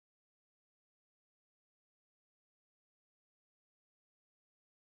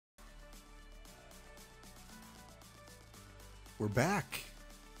we're back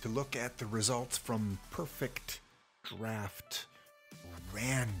to look at the results from Perfect Draft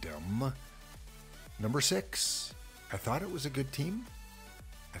Random number 6. I thought it was a good team.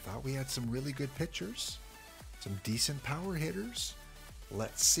 I thought we had some really good pitchers, some decent power hitters.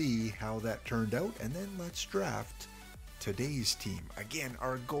 Let's see how that turned out, and then let's draft today's team. Again,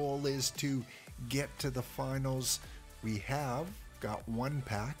 our goal is to get to the finals. We have got one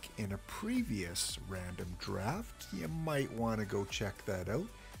pack in a previous random draft. You might want to go check that out.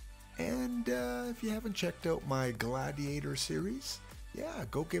 And if you haven't checked out my Gladiator series, yeah,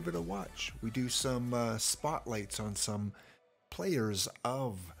 go give it a watch. We do some spotlights on some players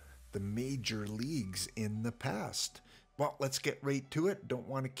of the major leagues in the past. Well, let's get right to it. Don't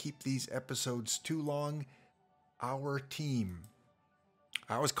want to keep these episodes too long. Our team.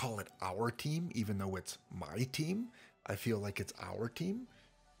 I always call it our team, even though it's my team. I feel like it's our team.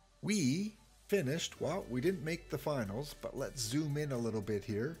 We finished, well, we didn't make the finals, but let's zoom in a little bit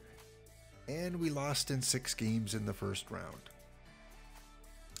here. And we lost in 6 games in the first round.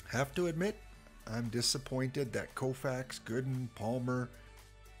 Have to admit, I'm disappointed that Koufax, Gooden, Palmer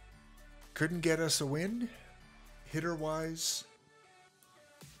couldn't get us a win. Hitter-wise,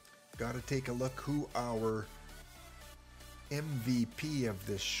 got to take a look who our MVP of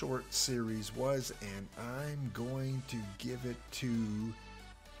this short series was, and I'm going to give it to,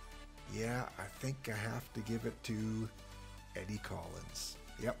 yeah, I think I have to give it to Eddie Collins.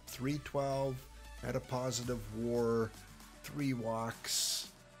 Yep, 312, had a positive WAR, 3 walks,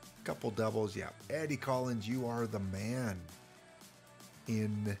 couple doubles. Yeah, Eddie Collins, you are the man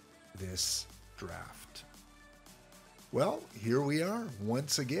in this draft. Well, here we are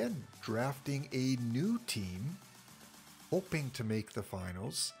once again drafting a new team, hoping to make the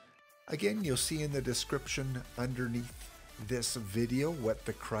finals. Again, you'll see in the description underneath this video what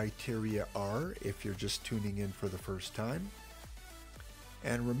the criteria are if you're just tuning in for the first time.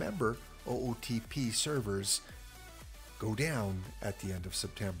 And remember, OOTP servers go down at the end of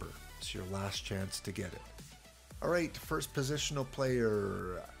September. It's your last chance to get it. All right, first positional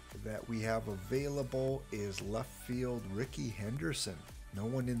player that we have available is left field Ricky Henderson. No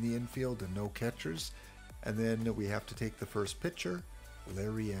one in the infield and no catchers. And then we have to take the first pitcher,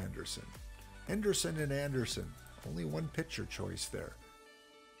 Larry Anderson. Henderson and Anderson, only one pitcher choice there.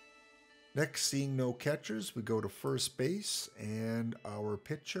 Next, seeing no catchers, we go to first base, and our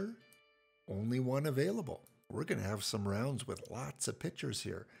pitcher, only one available. We're going to have some rounds with lots of pitchers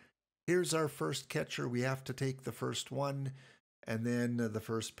here. Here's our first catcher. We have to take the first one, and then the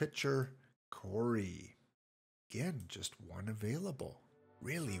first pitcher, Corey. Again, just one available.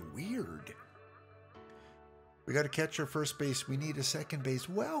 Really weird. We got a catcher, first base. We need a second base.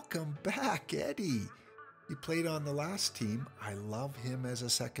 Welcome back, Eddie. He played on the last team. I love him as a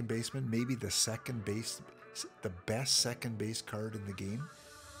second baseman. Maybe the best second base card in the game,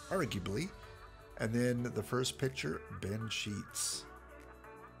 arguably. And then the first pitcher, Ben Sheets.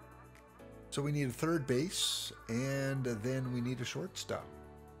 So we need a third base, and then we need a shortstop.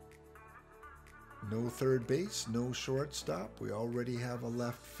 No third base, no shortstop. We already have a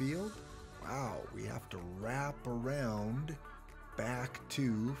left field. Wow, we have to wrap around back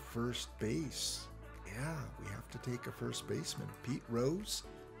to first base. Yeah, we have to take a first baseman, Pete Rose,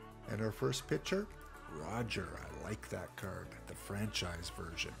 and our first pitcher, Roger. I like that card, the franchise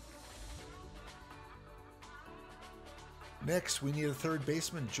version. Next, we need a third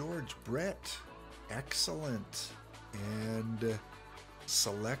baseman, George Brett. Excellent. And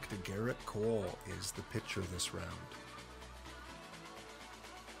select Garrett Cole is the pitcher this round.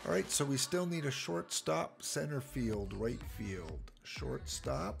 All right, so we still need a shortstop, center field, right field.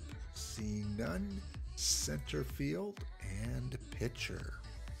 Shortstop, seeing none, center field, and pitcher.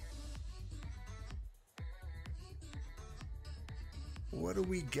 What do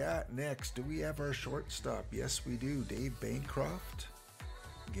we got next? Do we have our shortstop? Yes, we do. Dave Bancroft.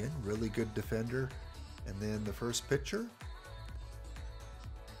 Again, really good defender. And then the first pitcher.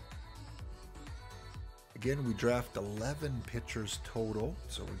 Again, we draft 11 pitchers total,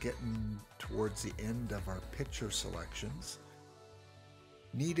 so we're getting towards the end of our pitcher selections.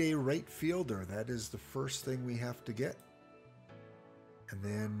 Need a right fielder. That is the first thing we have to get. And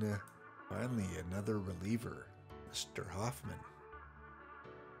then finally, another reliever, Mr. Hoffman.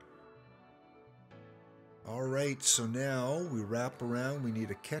 All right, so now we wrap around. We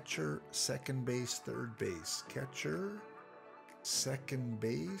need a catcher, second base, third base. Catcher, second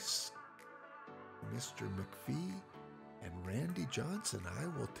base, Mr. McPhee, and Randy Johnson. I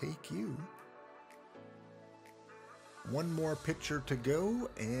will take you. One more pitcher to go,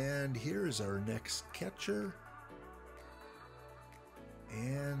 and here's our next catcher.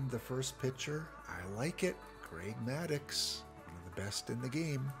 And the first pitcher, I like it, Greg Maddux. the best in the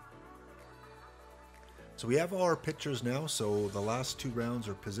game. So we have all our pitchers now. So the last 2 rounds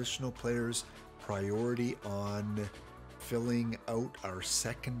are positional players, priority on filling out our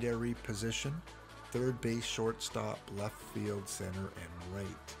secondary position, third base, shortstop, left field, center, and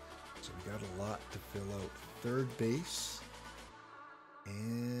right. So we got a lot to fill out. Third base,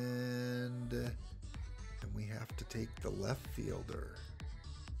 and then we have to take the left fielder.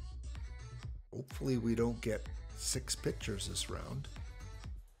 Hopefully we don't get 6 pitchers this round.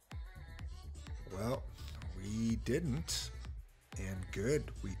 Well, we didn't, and good.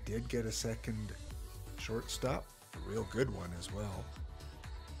 We did get a second shortstop, a real good one as well.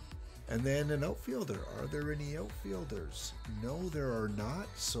 And then an outfielder. Are there any outfielders? No, there are not.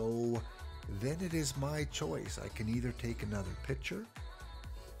 So then it is my choice. I can either take another pitcher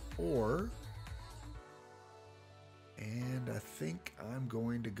or, and I think I'm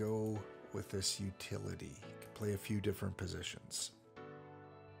going to go with this utility. Play a few different positions.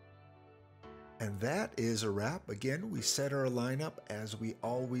 And that is a wrap. Again, we set our lineup as we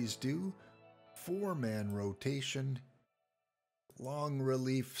always do. 4-man rotation, long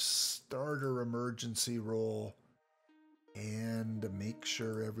relief, starter emergency role, and make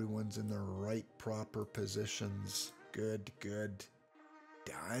sure everyone's in the right proper positions. Good, good.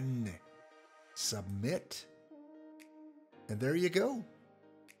 Done. Submit. And there you go.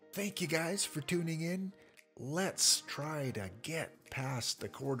 Thank you guys for tuning in. Let's try to get past the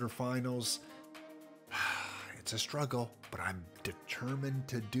quarterfinals. It's a struggle, but I'm determined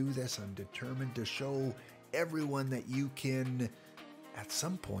to do this. I'm determined to show everyone that you can, at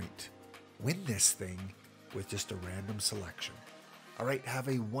some point, win this thing with just a random selection. All right, have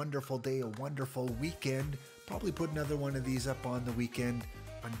a wonderful day, a wonderful weekend. Probably put another one of these up on the weekend.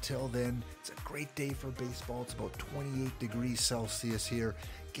 Until then, it's a great day for baseball. It's about 28 degrees Celsius here.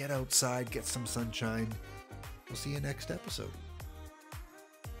 Get outside, get some sunshine. We'll see you next episode.